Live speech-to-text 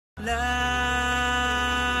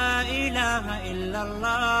لا إله إلا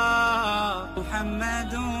الله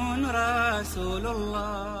محمد رسول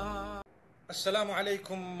الله. Assalamu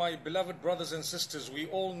alaikum, my beloved brothers and sisters. We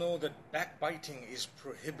all know that backbiting is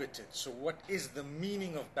prohibited. So what is the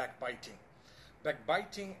meaning of backbiting?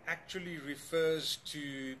 Backbiting actually refers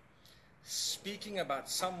to speaking about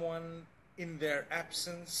someone in their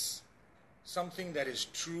absence, something that is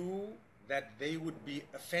true, that they would be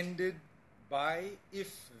offended by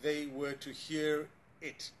if they were to hear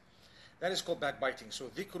it. That is called backbiting.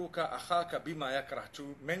 So dhikruka akhaka bima yakrah,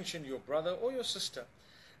 to mention your brother or your sister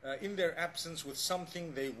in their absence with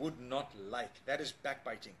something they would not like. That is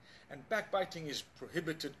backbiting. And backbiting is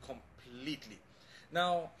prohibited completely.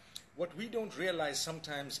 Now, what we don't realize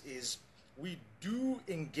sometimes is we do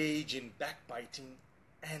engage in backbiting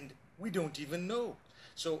and we don't even know.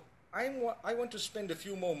 So I want to spend a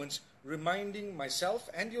few moments reminding myself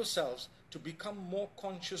and yourselves to become more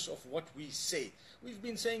conscious of what we say. We've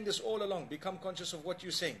been saying this all along. Become conscious of what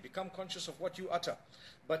you're saying. Become conscious of what you utter.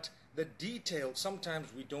 But the detail sometimes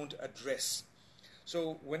we don't address.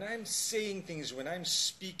 So when I'm saying things, when I'm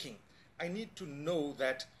speaking, I need to know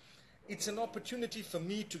that it's an opportunity for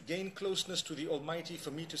me to gain closeness to the Almighty,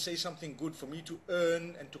 for me to say something good, for me to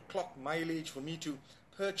earn and to clock mileage, for me to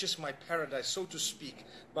purchase my paradise, so to speak,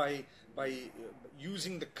 by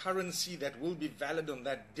using the currency that will be valid on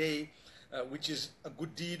that day, which is a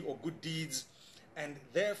good deed or good deeds. And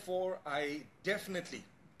therefore, I definitely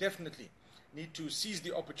need to seize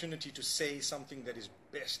the opportunity to say something that is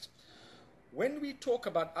best. When we talk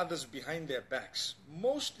about others behind their backs,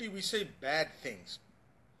 mostly we say bad things.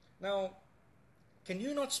 Now, can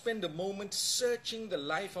you not spend a moment searching the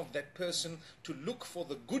life of that person to look for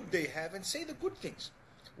the good they have and say the good things?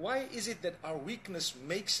 Why is it that our weakness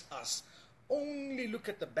makes us only look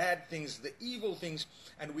at the bad things, the evil things,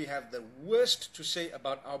 and we have the worst to say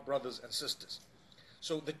about our brothers and sisters?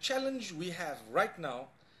 So the challenge we have right now,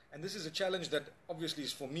 and this is a challenge that obviously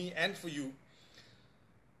is for me and for you,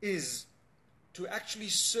 is to actually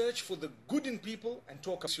search for the good in people and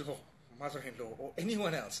talk about your mother-in-law or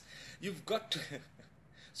anyone else. You've got to,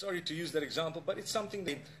 sorry to use that example, but it's something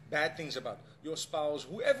that bad things about your spouse,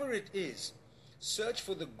 whoever it is. Search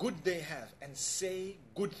for the good they have and say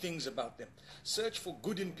good things about them. Search for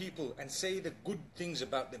good in people and say the good things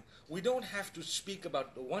about them. We don't have to speak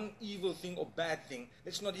about the one evil thing or bad thing.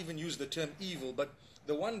 Let's not even use the term evil, but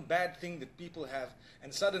the one bad thing that people have,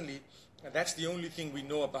 and suddenly that's the only thing we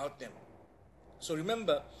know about them. So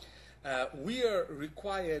remember, we are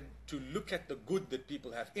required to look at the good that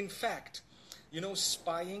people have. In fact, you know,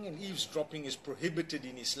 spying and eavesdropping is prohibited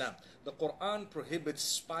in Islam. The Quran prohibits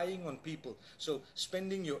spying on people. So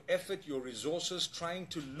spending your effort, your resources, trying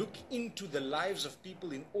to look into the lives of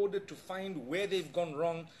people in order to find where they've gone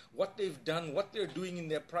wrong, what they've done, what they're doing in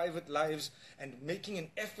their private lives, and making an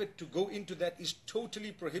effort to go into that is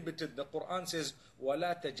totally prohibited. The Quran says,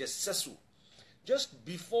 وَلَا تَجَسَّسُوا. Just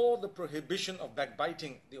before the prohibition of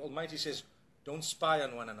backbiting, the Almighty says, don't spy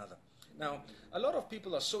on one another. Now, a lot of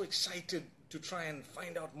people are so excited to try and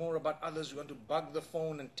find out more about others. We want to bug the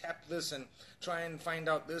phone and tap this and try and find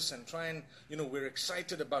out this and try and, you know, we're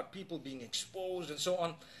excited about people being exposed and so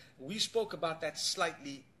on. We spoke about that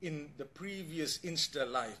slightly in the previous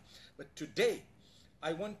Insta Live. But today,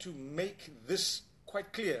 I want to make this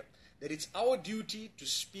quite clear, that it's our duty to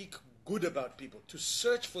speak good about people, to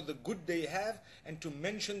search for the good they have and to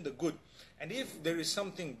mention the good. And if there is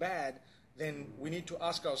something bad, then we need to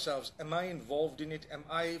ask ourselves, am I involved in it? Am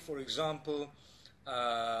I, for example,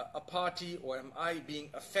 a party, or am I being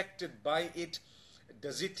affected by it?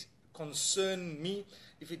 Does it concern me?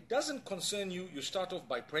 If it doesn't concern you, you start off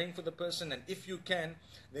by praying for the person, and if you can,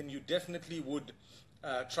 then you definitely would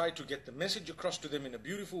try to get the message across to them in a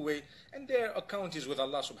beautiful way, and their account is with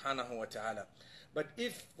Allah subhanahu wa ta'ala. But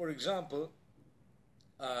if, for example,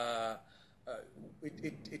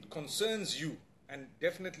 it concerns you, and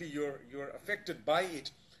definitely you're affected by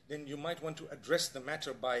it, then you might want to address the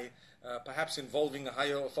matter by perhaps involving a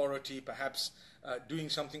higher authority, perhaps doing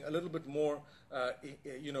something a little bit more, a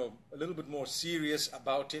little bit more serious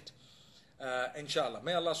about it. Inshallah,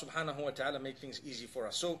 may Allah subhanahu wa ta'ala make things easy for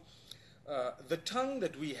us. So the tongue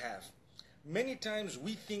that we have, many times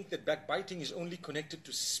we think that backbiting is only connected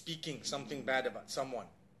to speaking something bad about someone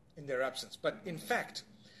in their absence. But in fact,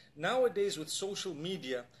 nowadays with social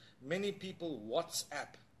media, many people WhatsApp.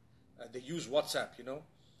 They use WhatsApp, you know.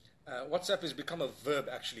 WhatsApp has become a verb,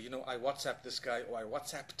 actually. You know, I WhatsApped this guy, or I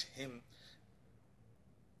WhatsApped him.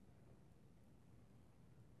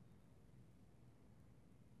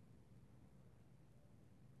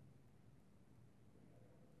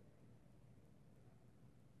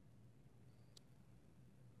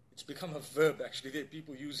 become a verb actually.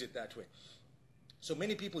 People use it that way. So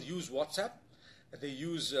many people use WhatsApp. They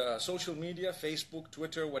use social media, Facebook,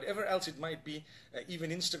 Twitter, whatever else it might be,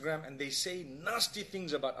 even Instagram, and they say nasty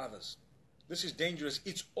things about others. This is dangerous.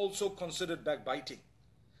 It's also considered backbiting.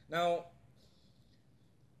 Now,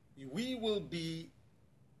 we will be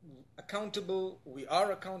accountable, we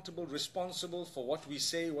are accountable, responsible for what we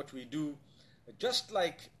say, what we do, just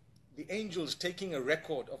like the angels taking a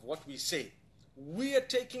record of what we say. We are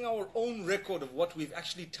taking our own record of what we've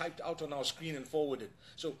actually typed out on our screen and forwarded.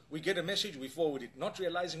 So we get a message, we forward it, not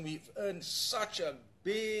realizing we've earned such a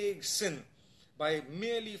big sin by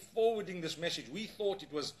merely forwarding this message. We thought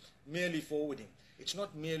it was merely forwarding. It's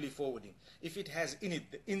not merely forwarding. If it has in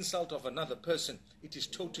it the insult of another person, it is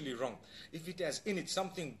totally wrong. If it has in it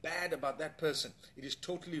something bad about that person, it is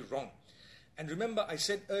totally wrong. And remember, I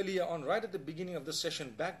said earlier on, right at the beginning of this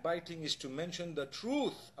session, backbiting is to mention the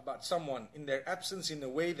truth about someone in their absence in a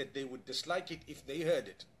way that they would dislike it if they heard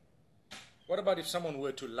it. What about if someone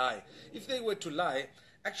were to lie? If they were to lie,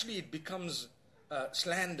 actually it becomes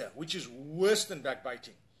slander, which is worse than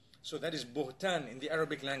backbiting. So that is buhtan in the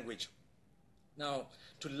Arabic language. Now,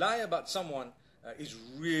 to lie about someone is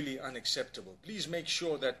really unacceptable. Please make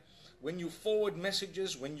sure that when you forward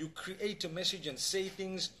messages, when you create a message and say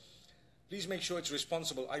things, please make sure it's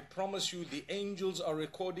responsible. I promise you the angels are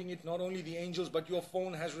recording it. Not only the angels, but your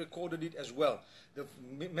phone has recorded it as well. The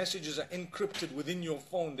messages are encrypted within your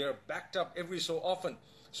phone. They're backed up every so often.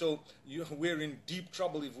 So we're in deep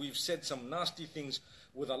trouble if we've said some nasty things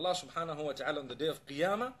with Allah subhanahu wa ta'ala on the day of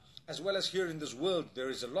Qiyamah. As well as here in this world, there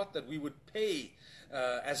is a lot that we would pay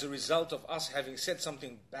as a result of us having said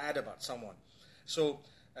something bad about someone. So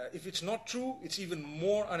if it's not true, it's even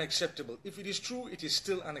more unacceptable. If it is true, it is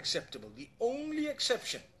still unacceptable. The only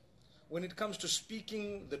exception when it comes to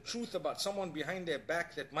speaking the truth about someone behind their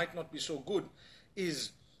back that might not be so good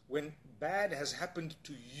is when bad has happened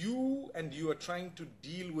to you and you are trying to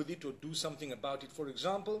deal with it or do something about it. For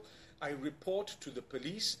example, I report to the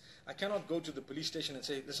police. I cannot go to the police station and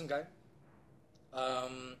say, listen guy,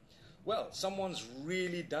 well, someone's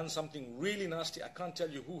really done something really nasty. I can't tell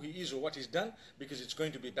you who he is or what he's done because it's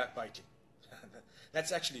going to be backbiting.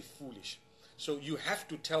 That's actually foolish. So you have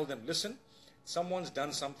to tell them, listen, someone's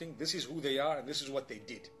done something, this is who they are and this is what they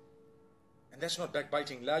did. And that's not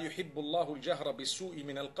backbiting. لا يحب الله الجهر بالسوء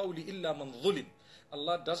من القول إلا من ظلم.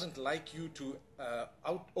 Allah doesn't like you to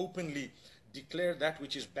openly declare that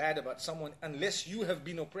which is bad about someone unless you have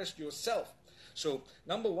been oppressed yourself. So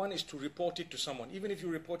number one is to report it to someone. Even if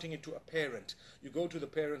you're reporting it to a parent, you go to the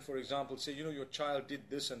parent, for example, say, you know, your child did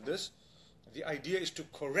this and this. The idea is to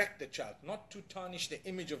correct the child, not to tarnish the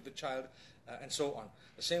image of the child and so on.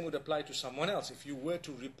 The same would apply to someone else. If you were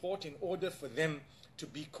to report in order for them to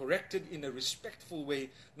be corrected in a respectful way,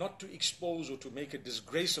 not to expose or to make a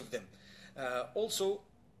disgrace of them. Also,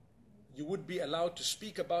 you would be allowed to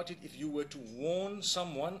speak about it if you were to warn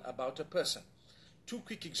someone about a person. Two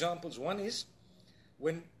quick examples. One is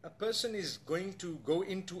when a person is going to go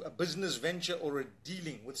into a business venture or a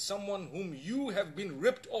dealing with someone whom you have been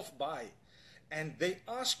ripped off by, and they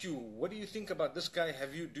ask you, what do you think about this guy?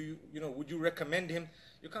 Would you recommend him?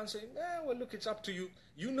 You can't say, well, look, it's up to you.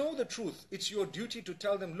 You know the truth. It's your duty to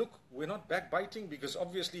tell them, look, we're not backbiting because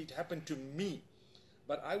obviously it happened to me.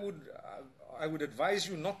 But I would advise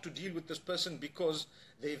you not to deal with this person because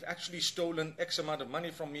they've actually stolen X amount of money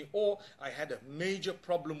from me, or I had a major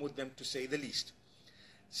problem with them, to say the least.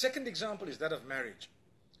 Second example is that of marriage.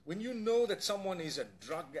 When you know that someone is a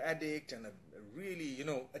drug addict and a really,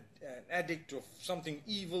 an addict of something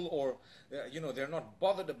evil, or, they're not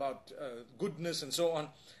bothered about goodness and so on,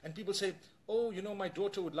 and people say, oh, my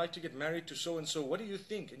daughter would like to get married to so-and-so, what do you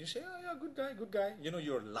think? And you say, oh, yeah, good guy.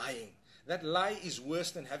 You're lying. That lie is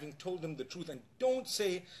worse than having told them the truth. And don't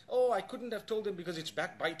say, oh, I couldn't have told them because it's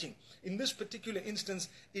backbiting. In this particular instance,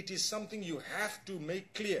 it is something you have to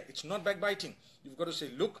make clear. It's not backbiting. You've got to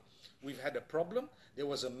say, look, we've had a problem. There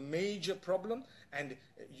was a major problem. And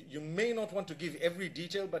you may not want to give every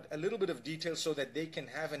detail, but a little bit of detail so that they can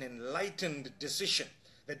have an enlightened decision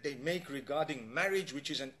that they make regarding marriage,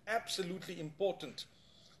 which is an absolutely important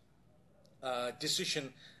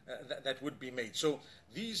decision that would be made. So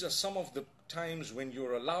these are some of the times when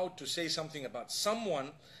you're allowed to say something about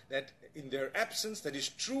someone that in their absence that is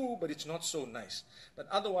true, but it's not so nice. But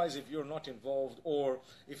otherwise, if you're not involved, or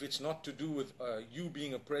if it's not to do with you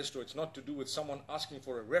being oppressed, or it's not to do with someone asking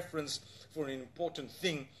for a reference for an important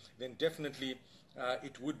thing, then definitely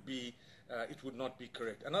it would not be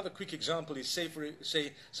correct. Another quick example is,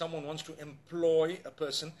 say someone wants to employ a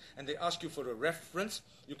person and they ask you for a reference.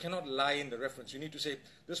 You cannot lie in the reference. You need to say,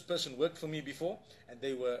 this person worked for me before and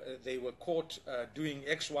they were caught doing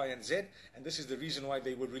X, Y, and Z, and this is the reason why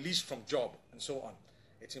they were released from job, and so on.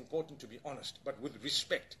 It's important to be honest, but with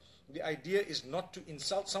respect. The idea is not to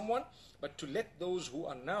insult someone, but to let those who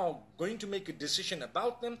are now going to make a decision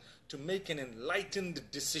about them to make an enlightened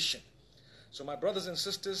decision. So my brothers and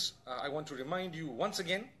sisters, I want to remind you once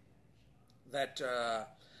again that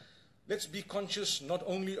let's be conscious not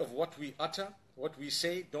only of what we utter, what we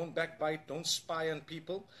say. Don't backbite, don't spy on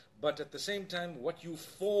people, but at the same time what you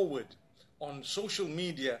forward on social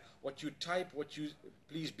media, what you type,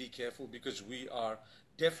 please be careful, because we are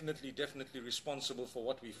definitely responsible for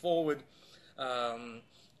what we forward.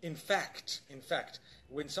 In fact,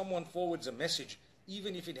 when someone forwards a message,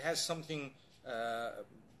 even if it has something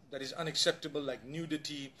that is unacceptable, like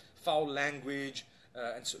nudity, foul language,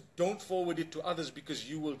 and so don't forward it to others, because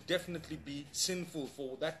you will definitely be sinful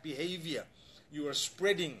for that behavior. You are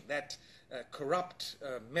spreading that corrupt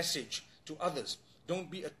message to others.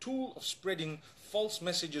 Don't be a tool of spreading false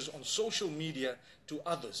messages on social media to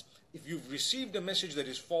others. If you've received a message that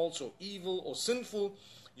is false or evil or sinful,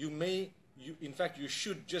 in fact, you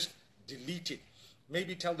should just delete it.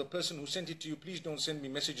 Maybe tell the person who sent it to you, please don't send me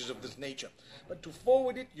messages of this nature. But to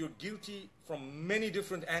forward it, you're guilty from many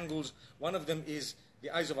different angles. One of them is the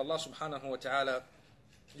eyes of Allah subhanahu wa ta'ala.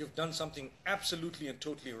 You've done something absolutely and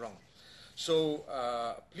totally wrong. So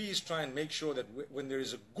please try and make sure that when there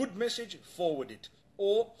is a good message, forward it,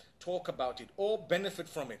 or talk about it, or benefit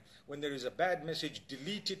from it. When there is a bad message,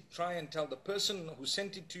 delete it. Try and tell the person who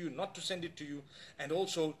sent it to you not to send it to you. And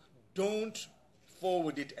also, don't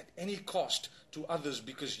forward it at any cost to others,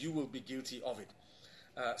 because you will be guilty of it.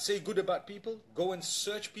 Say good about people. Go and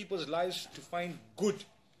search people's lives to find good,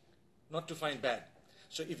 not to find bad.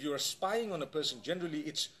 So if you are spying on a person, generally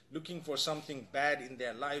it's looking for something bad in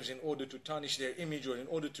their lives in order to tarnish their image, or in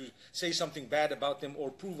order to say something bad about them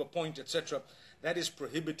or prove a point, etc. That is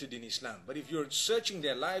prohibited in Islam. But if you're searching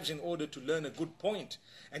their lives in order to learn a good point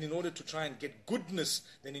and in order to try and get goodness,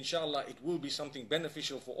 then inshallah it will be something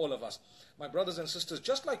beneficial for all of us. My brothers and sisters,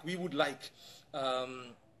 just like we would like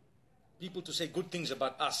people to say good things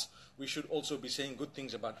about us, we should also be saying good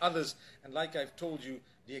things about others. And like I've told you,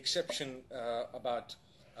 the exception about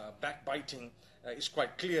backbiting is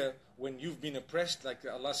quite clear when you've been oppressed, like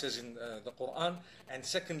Allah says in the Quran. And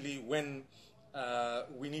secondly, when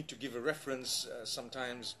we need to give a reference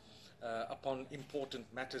sometimes upon important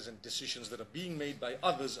matters and decisions that are being made by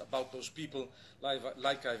others about those people,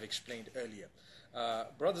 like I've explained earlier.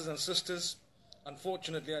 Brothers and sisters,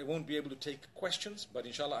 unfortunately I won't be able to take questions, but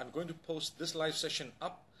inshallah I'm going to post this live session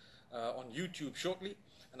up on YouTube shortly,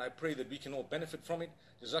 and I pray that we can all benefit from it.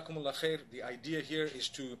 Jazakumullah khair. The idea here is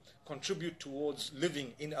to contribute towards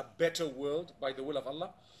living in a better world by the will of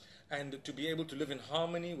Allah, and to be able to live in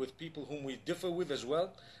harmony with people whom we differ with as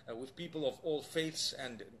well, with people of all faiths,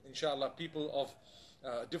 and inshallah people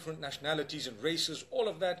of different nationalities and races. All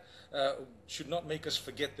of that should not make us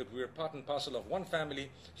forget that we are part and parcel of one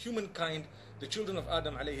family, humankind, the children of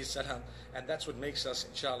Adam alayhi salam, and that's what makes us,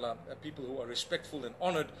 inshallah, people who are respectful and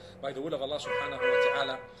honored by the will of Allah subhanahu wa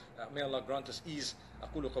ta'ala. May Allah grant us ease.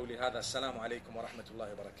 أقول قولي هذا. السلام عليكم ورحمة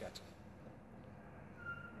الله وبركاته.